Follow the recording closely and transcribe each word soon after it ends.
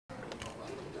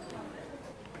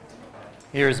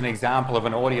Here is an example of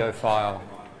an audio file,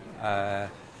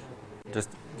 just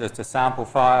a sample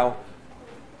file.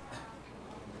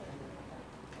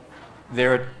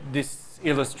 This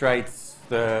illustrates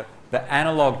the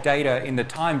analog data in the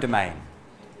time domain.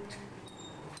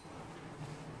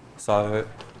 So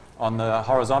on the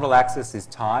horizontal axis is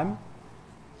time.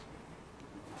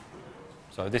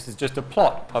 So this is just a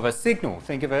plot of a signal.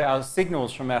 Think of our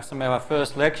signals from some of our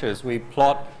first lectures. We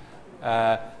plot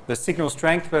the signal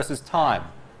strength versus time.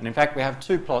 And in fact, we have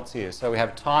two plots here. So we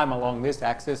have time along this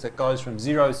axis. It goes from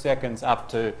 0 seconds up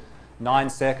to 9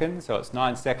 seconds. So it's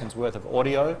 9 seconds worth of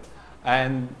audio.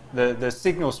 And the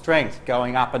signal strength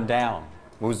going up and down.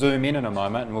 We'll zoom in a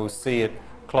moment and we'll see it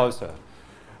closer.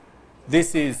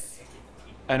 This is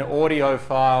an audio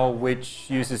file which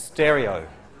uses stereo.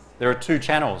 There are two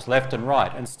channels, left and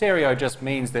right. And stereo just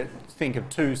means that think of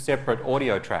two separate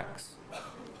audio tracks.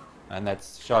 And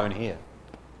that's shown here.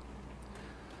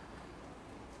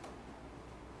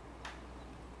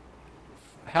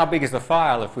 How big is the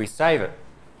file if we save it?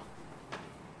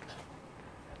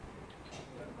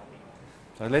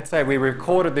 So let's say we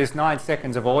recorded this 9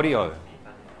 seconds of audio.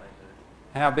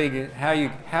 How are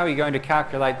you going to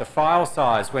calculate the file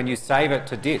size when you save it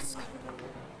to disk?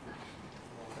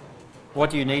 What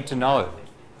do you need to know?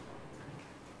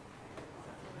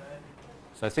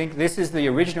 So think this is the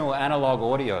original analog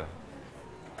audio,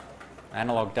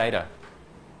 analog data.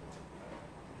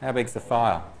 How big's the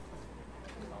file?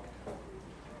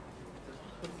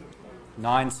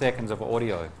 9 seconds of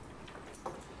audio.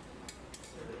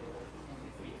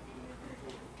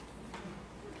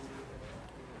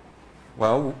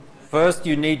 Well, first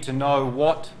you need to know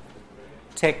what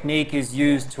technique is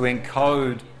used to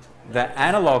encode the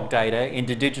analog data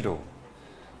into digital.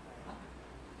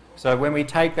 So when we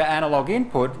take the analog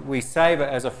input, we save it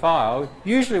as a file.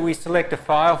 Usually we select a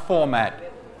file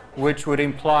format which would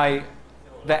imply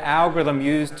the algorithm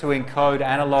used to encode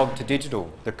analog to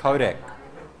digital, the codec.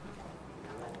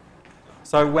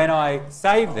 So when I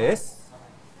save this,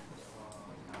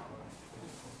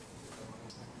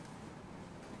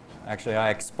 actually I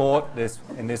export this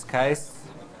in this case,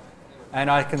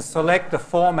 and I can select the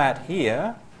format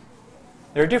here.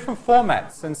 There are different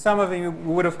formats, and some of them you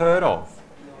would have heard of.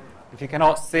 If you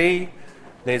cannot see,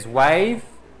 there's WAV,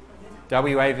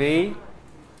 WAV,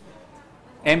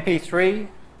 MP3,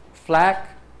 FLAC,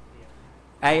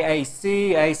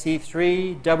 AAC,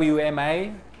 AC3,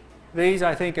 WMA. These,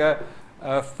 I think, are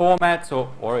formats,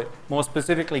 or more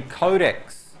specifically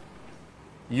codecs,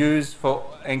 used for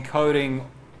encoding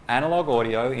analog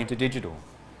audio into digital.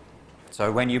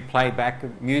 So when you play back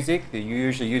music, you're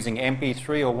usually using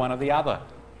MP3 or one of the other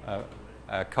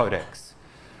codecs.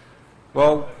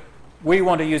 Well, we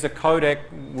want to use a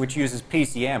codec which uses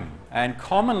PCM, and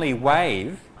commonly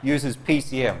WAV uses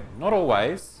PCM. Not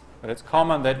always, but it's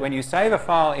common that when you save a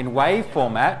file in WAV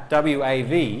format,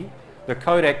 WAV, the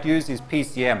codec used is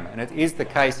PCM, and it is the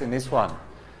case in this one.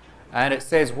 And it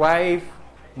says WAV,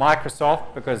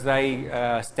 Microsoft, because they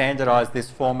standardized this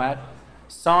format,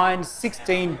 signed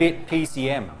 16-bit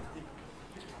PCM.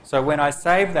 So when I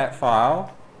save that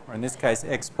file, or in this case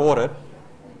export it,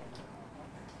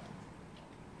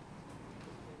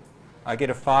 I get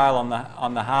a file on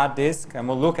the hard disk, and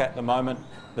we'll look at the moment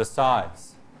the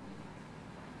size.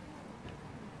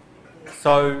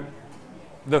 So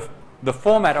the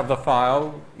format of the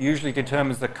file usually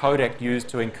determines the codec used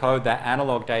to encode that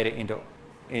analog data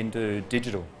into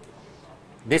digital.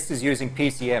 This is using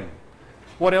PCM.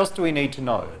 What else do we need to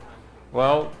know?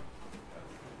 Well,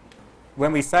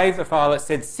 when we save the file, it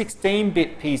said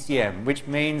 16-bit PCM, which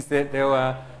means that there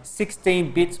were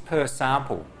 16 bits per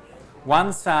sample.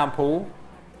 One sample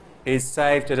is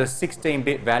saved at a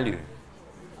 16-bit value.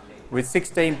 With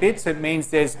 16 bits, it means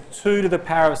there's 2 to the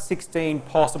power of 16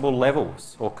 possible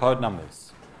levels, or code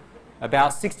numbers.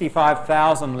 About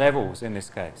 65,000 levels in this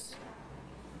case.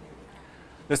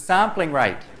 The sampling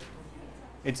rate,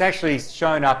 it's actually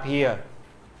shown up here.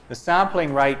 The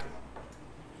sampling rate,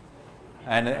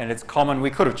 and it's common, we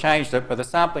could have changed it, but the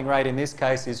sampling rate in this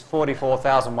case is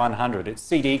 44,100. It's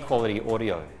CD quality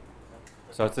audio.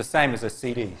 So it's the same as a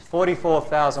CD,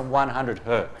 44,100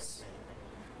 hertz.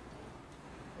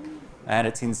 And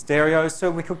it's in stereo, so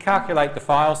we could calculate the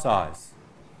file size.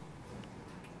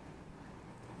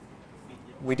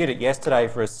 We did it yesterday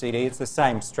for a CD. It's the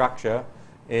same structure.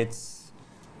 It's,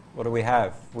 what do we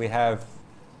have? We have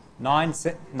 9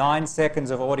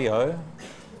 seconds of audio.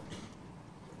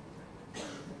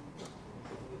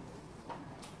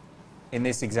 In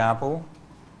this example.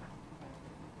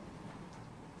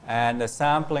 And the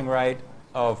sampling rate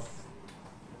of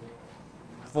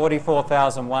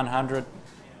 44,100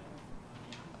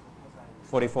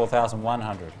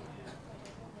 44,100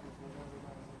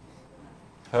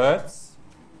 hertz,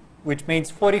 which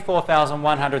means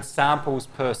 44,100 samples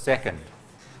per second.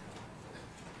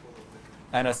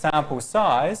 And a sample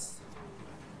size,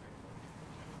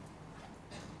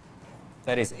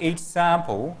 that is, each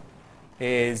sample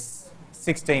is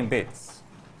 16 bits.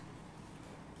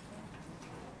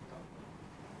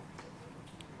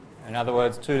 In other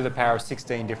words, 2 to the power of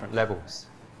 16 different levels.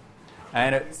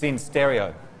 And it's in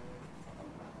stereo.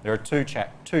 There are two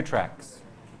tracks.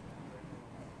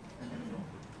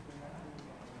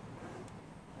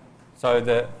 So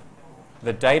the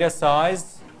data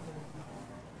size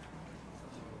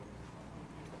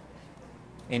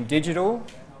in digital,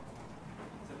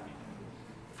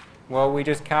 well, we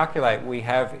just calculate. We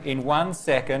have in 1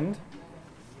 second,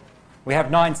 we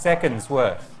have 9 seconds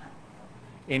worth.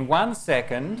 In 1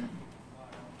 second,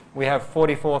 we have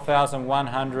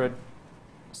 44,100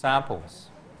 samples.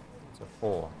 So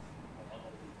 4.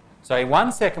 So in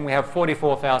 1 second, we have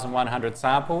 44,100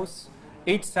 samples.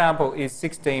 Each sample is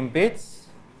 16 bits,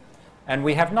 and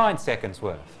we have 9 seconds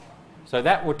worth. So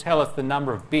that will tell us the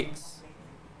number of bits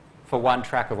for one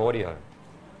track of audio.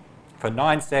 For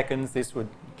 9 seconds, this would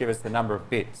give us the number of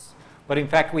bits. But in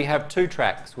fact, we have 2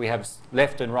 tracks. We have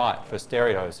left and right for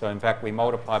stereo. So in fact, we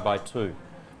multiply by 2.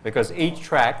 Because each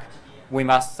track, we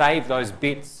must save those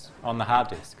bits on the hard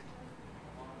disk.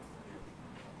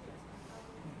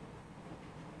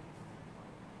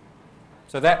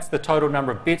 So that's the total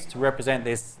number of bits to represent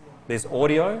this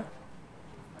audio,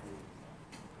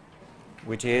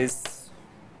 which is,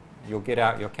 you'll get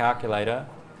out your calculator,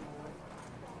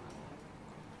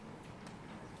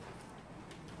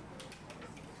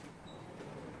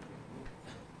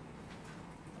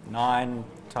 9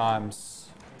 times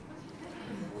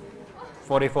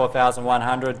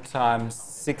 44,100 times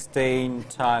 16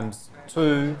 times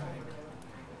 2.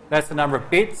 That's the number of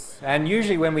bits. And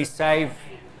usually when we save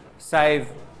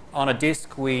on a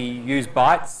disk, we use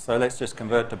bytes. So let's just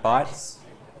convert to bytes.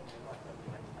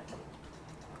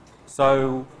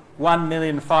 So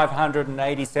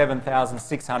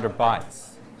 1,587,600 bytes.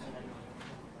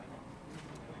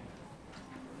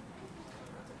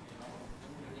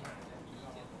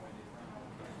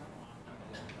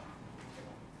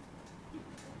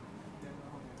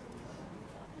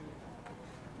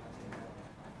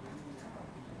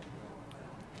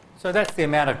 So that's the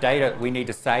amount of data we need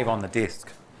to save on the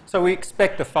disk. So we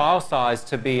expect the file size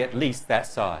to be at least that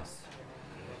size.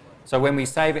 So when we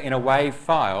save it in a WAV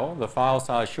file, the file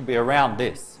size should be around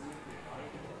this.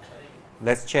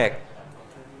 Let's check.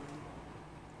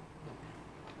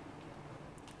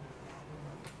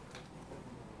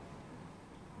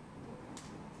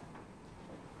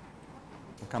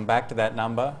 We'll come back to that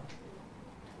number.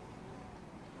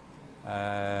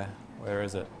 Where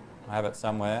is it? I have it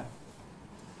somewhere.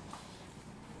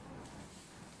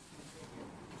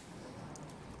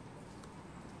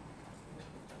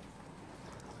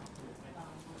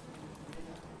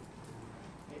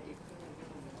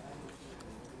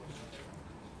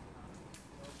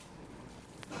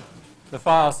 The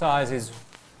file size is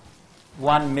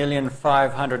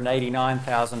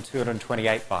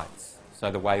 1,589,228 bytes, so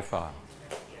the WAV file.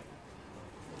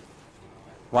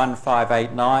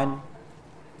 1589.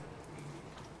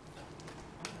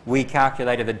 We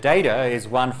calculated the data is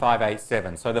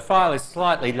 1587, so the file is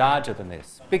slightly larger than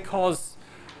this because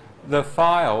the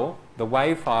file, the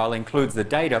WAV file, includes the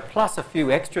data plus a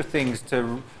few extra things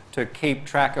to keep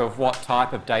track of what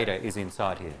type of data is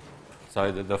inside here. So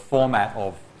the format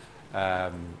of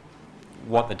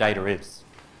what the data is.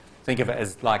 Think of it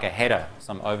as like a header,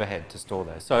 some overhead to store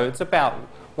there. So it's about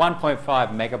 1.5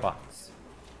 megabytes.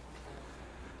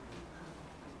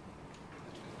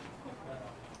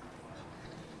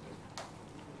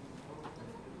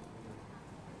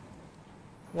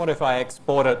 What if I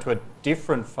export it to a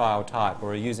different file type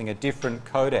or using a different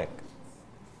codec?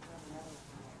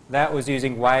 That was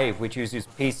using WAV, which uses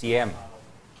PCM.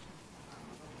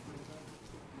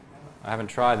 I haven't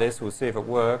tried this, we'll see if it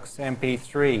works.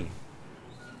 MP3.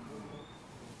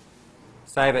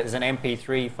 Save it as an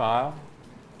MP3 file.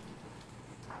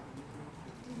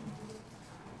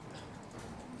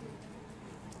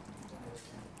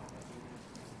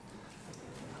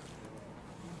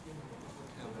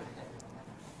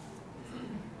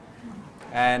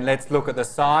 And let's look at the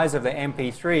size of the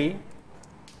MP3.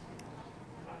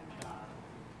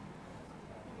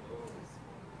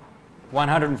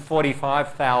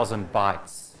 $145,000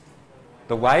 bytes.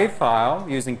 The WAV file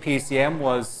using PCM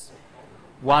was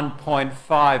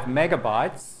 1.5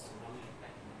 megabytes.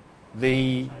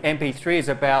 The MP3 is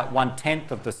about 1/10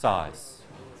 of the size.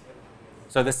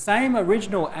 So the same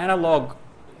original analog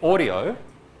audio,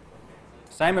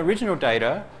 same original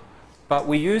data, but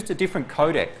we used a different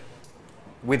codec.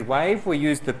 With WAVE, we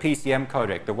used the PCM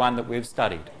codec, the one that we've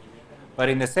studied. But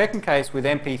in the second case with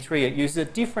MP3, it uses a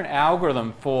different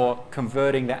algorithm for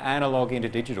converting the analog into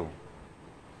digital.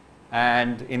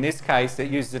 And in this case, it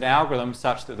uses an algorithm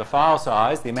such that the file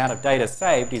size, the amount of data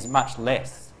saved, is much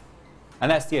less.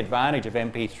 And that's the advantage of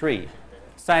MP3.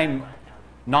 Same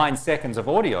 9 seconds of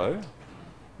audio,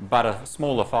 but a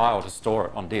smaller file to store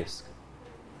it on disk.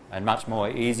 And much more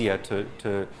easier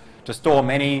to store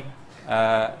many,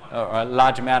 or a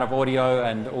large amount of audio,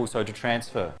 and also to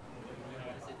transfer.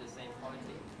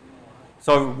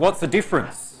 So what's the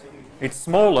difference? It's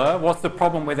smaller. What's the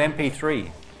problem with MP3?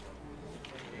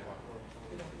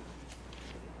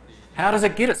 How does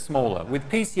it get it smaller? With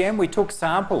PCM, we took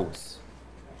samples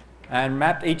and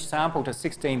mapped each sample to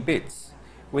 16 bits.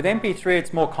 With MP3,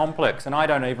 it's more complex, and I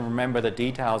don't even remember the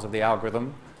details of the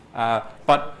algorithm.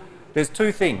 But there's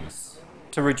two things.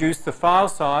 To reduce the file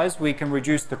size, we can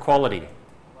reduce the quality.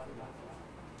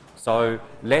 So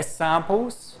less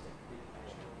samples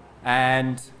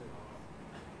and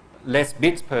less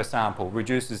bits per sample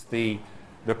reduces the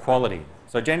quality.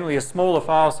 So generally a smaller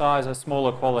file size, a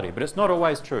smaller quality, but it's not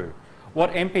always true.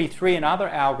 What MP3 and other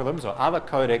algorithms or other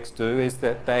codecs do is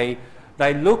that they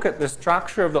look at the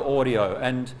structure of the audio,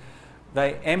 and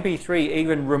MP3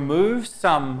 even removes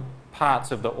some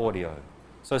parts of the audio.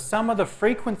 So some of the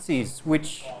frequencies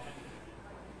which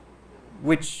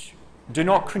do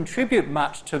not contribute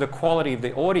much to the quality of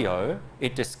the audio,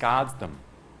 it discards them.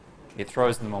 It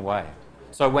throws them away.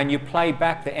 So when you play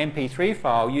back the MP3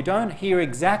 file, you don't hear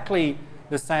exactly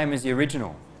the same as the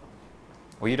original.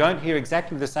 Or you don't hear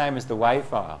exactly the same as the WAV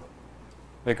file,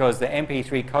 because the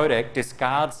MP3 codec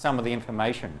discards some of the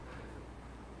information.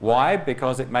 Why?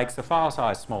 Because it makes the file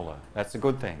size smaller. That's a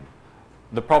good thing.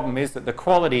 The problem is that the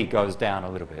quality goes down a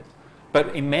little bit.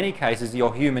 But in many cases,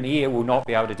 your human ear will not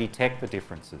be able to detect the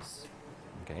differences.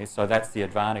 Okay, so that's the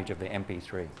advantage of the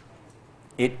MP3.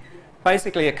 It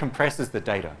compresses the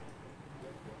data.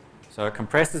 So it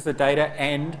compresses the data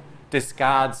and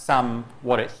discards some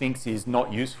what it thinks is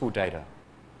not useful data,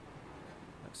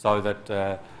 so that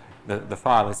the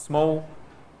file is small,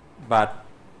 but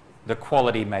the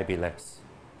quality may be less.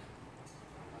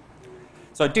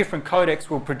 So different codecs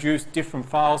will produce different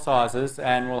file sizes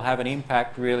and will have an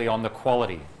impact really on the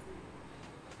quality.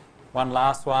 One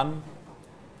last one.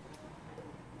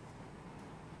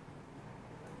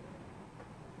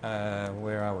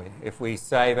 Where are we? If we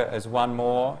save it as one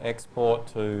more, export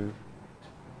to...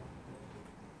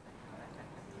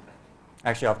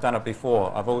 Actually, I've done it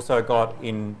before. I've also got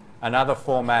in another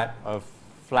format of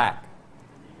FLAC.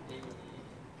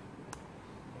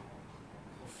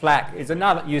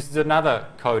 FLAC uses another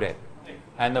codec,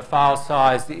 and the file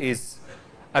size is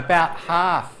about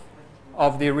half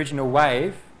of the original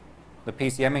WAVE, the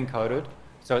PCM encoded,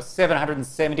 so it's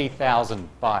 770,000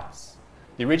 bytes.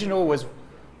 The original was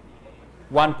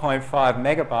 1.5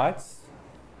 megabytes,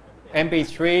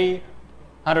 MP3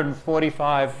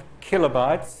 145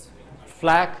 kilobytes,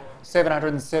 FLAC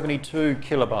 772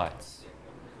 kilobytes.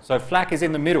 So FLAC is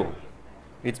in the middle.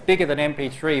 It's bigger than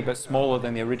MP3 but smaller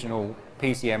than the original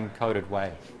PCM coded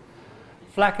WAVE.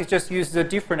 FLAC just uses a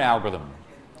different algorithm.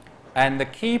 And the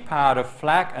key part of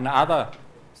FLAC and other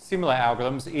similar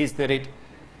algorithms is that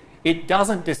it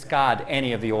doesn't discard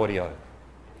any of the audio.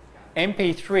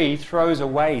 MP3 throws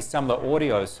away some of the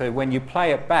audio, so when you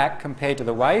play it back compared to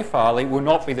the WAV file, it will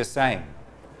not be the same.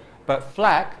 But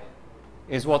FLAC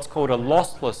is what's called a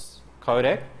lossless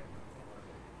codec,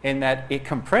 in that it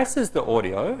compresses the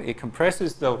audio, it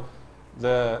compresses the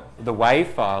WAV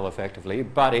file effectively,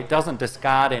 but it doesn't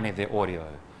discard any of the audio.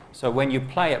 So when you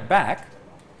play it back,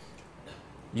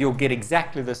 you'll get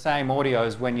exactly the same audio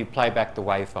as when you play back the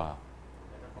WAV file.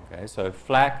 Okay, so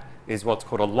FLAC is what's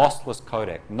called a lossless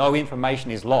codec. No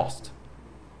information is lost.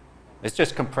 It's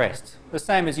just compressed. The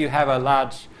same as you have a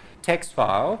large text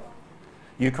file,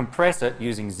 you compress it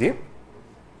using zip.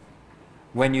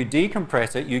 When you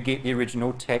decompress it, you get the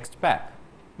original text back.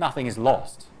 Nothing is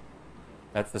lost.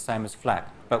 That's the same as FLAC.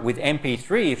 But with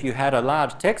MP3, if you had a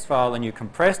large text file and you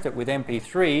compressed it with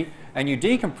MP3 and you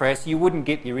decompress, you wouldn't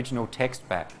get the original text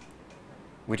back,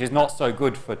 which is not so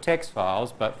good for text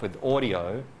files, but with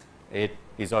audio, it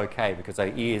is okay because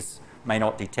our ears may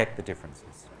not detect the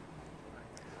differences.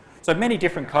 So many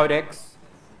different codecs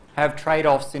have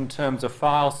trade-offs in terms of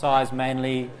file size,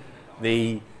 mainly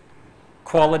the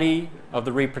quality of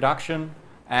the reproduction,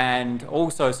 and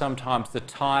also sometimes the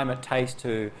time it takes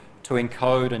to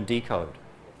encode and decode,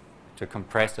 to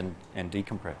compress and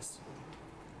decompress,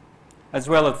 as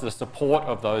well as the support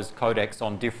of those codecs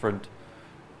on different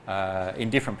in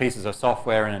different pieces of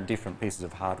software and in different pieces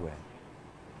of hardware.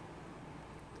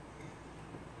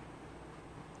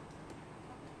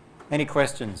 Any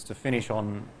questions to finish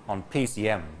on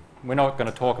PCM? We're not going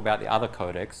to talk about the other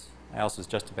codecs. Ours is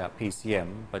just about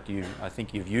PCM, but I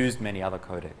think you've used many other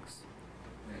codecs.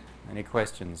 Any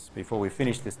questions before we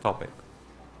finish this topic?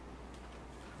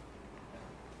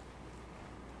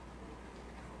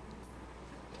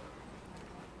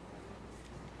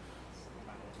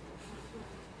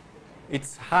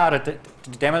 It's harder to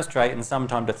demonstrate and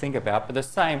sometimes to think about, but the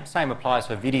same applies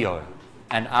for video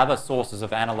and other sources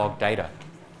of analog data.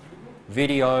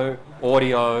 Video,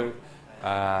 audio,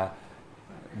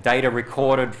 data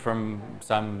recorded from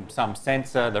some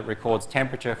sensor that records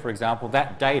temperature, for example.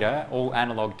 That data, all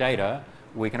analog data,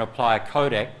 we can apply a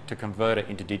codec to convert it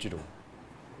into digital.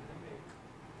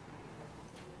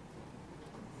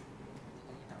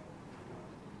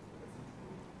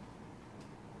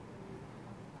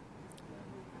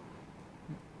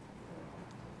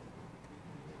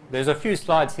 There's a few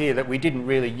slides here that we didn't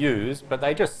really use, but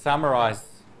they just summarize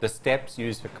the steps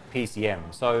used for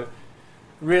PCM. So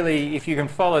really, if you can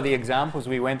follow the examples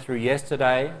we went through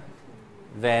yesterday,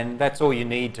 then that's all you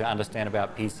need to understand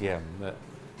about PCM.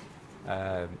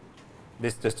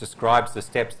 This just describes the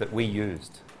steps that we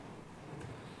used.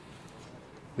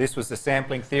 This was the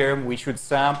sampling theorem. We should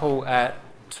sample at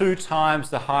 2 times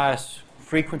the highest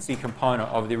frequency component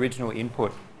of the original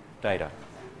input data.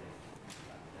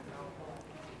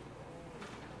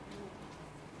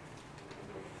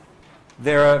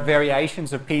 There are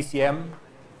variations of PCM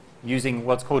using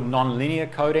what's called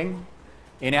nonlinear coding.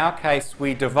 In our case,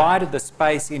 we divided the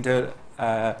space into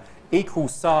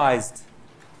equal-sized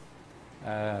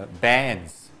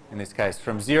bands, in this case,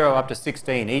 from 0 up to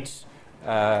 16. Each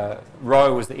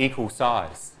row was the equal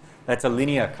size. That's a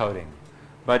linear coding.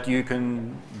 But you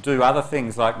can do other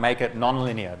things like make it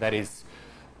nonlinear, that is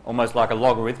almost like a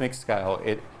logarithmic scale.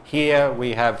 Here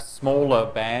we have smaller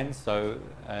bands,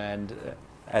 and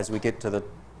as we get to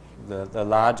the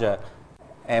larger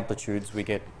amplitudes, we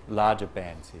get larger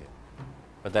bands here.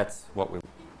 But that's what we will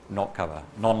not cover,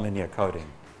 nonlinear coding.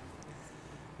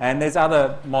 And there's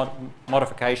other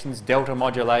modifications. Delta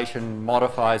modulation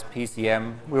modifies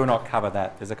PCM. We will not cover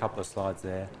that. There's a couple of slides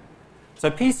there. So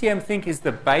PCM, think, is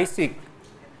the basic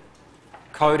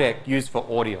codec used for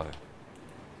audio.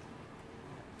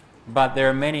 But there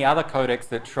are many other codecs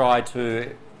that try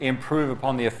to improve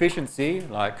upon the efficiency,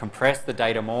 like compress the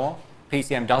data more.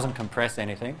 PCM doesn't compress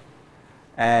anything.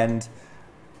 And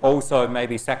also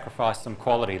maybe sacrifice some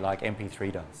quality like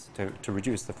MP3 does to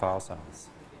reduce the file size.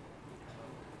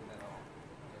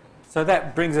 So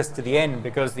that brings us to the end,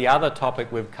 because the other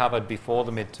topic we've covered before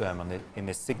the midterm in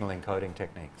this signal encoding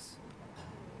techniques.